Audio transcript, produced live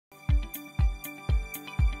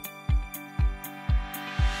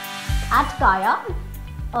At Kaya,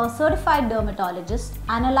 a certified dermatologist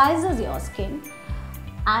analyzes your skin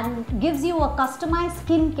and gives you a customized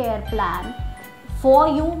skincare plan for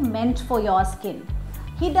you, meant for your skin.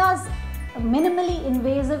 He does minimally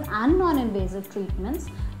invasive and non-invasive treatments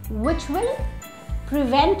which will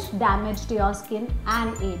prevent damage to your skin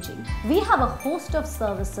and aging. We have a host of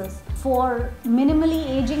services for minimally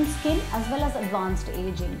aging skin as well as advanced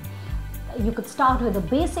aging. You could start with a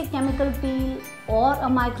basic chemical peel or a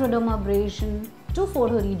microdermabrasion to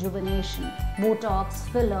photo rejuvenation, Botox,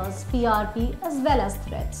 fillers, PRP as well as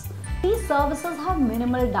threads. These services have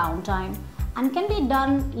minimal downtime and can be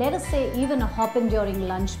done, let us say, even a hop-in during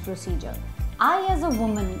lunch procedure. I as a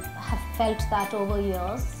woman have felt that over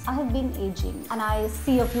years I have been aging and I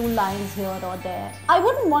see a few lines here or there. I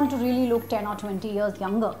wouldn't want to really look 10 or 20 years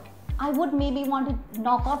younger. I would maybe want to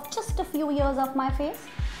knock off just a few years off my face,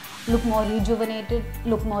 look more rejuvenated,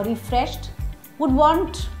 look more refreshed. Would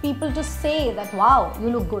want people to say that, wow, you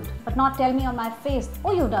look good, but not tell me on my face,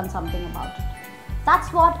 oh, you've done something about it.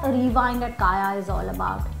 That's what a rewind at Kaya is all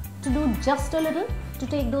about. To do just a little, to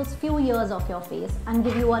take those few years off your face and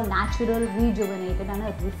give you a natural, rejuvenated and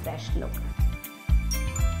a refreshed look.